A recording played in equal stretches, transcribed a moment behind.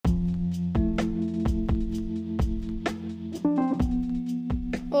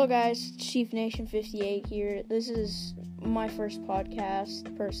Hello guys, Chief Nation 58 here. This is my first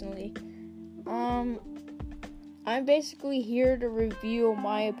podcast, personally. I'm basically here to review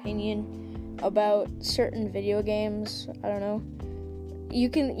my opinion about certain video games. I don't know.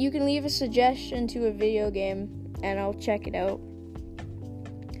 You can leave a suggestion to a video game and I'll check it out.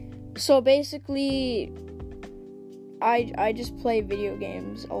 So basically, I just play video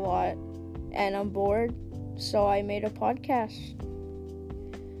games a lot and I'm bored, so I made a podcast.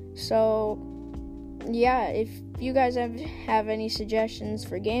 So, yeah, if you guys have any suggestions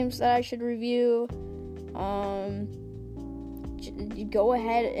for games that I should review, go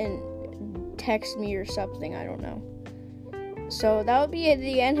ahead and text me or something, I don't know. So, that would be at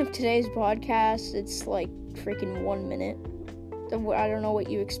the end of today's podcast. It's like freaking 1 minute. I don't know what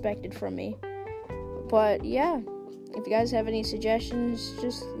you expected from me. But, yeah, if you guys have any suggestions,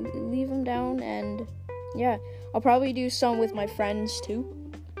 just leave them down, and, yeah, I'll probably do some with my friends, too.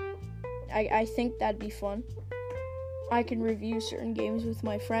 I think that'd be fun. I can review certain games with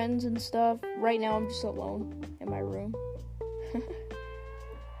my friends and stuff. Right now, I'm just alone in my room.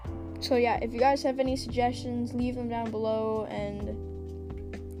 So, yeah, if you guys have any suggestions, leave them down below.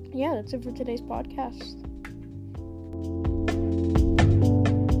 And, yeah, that's it for today's podcast.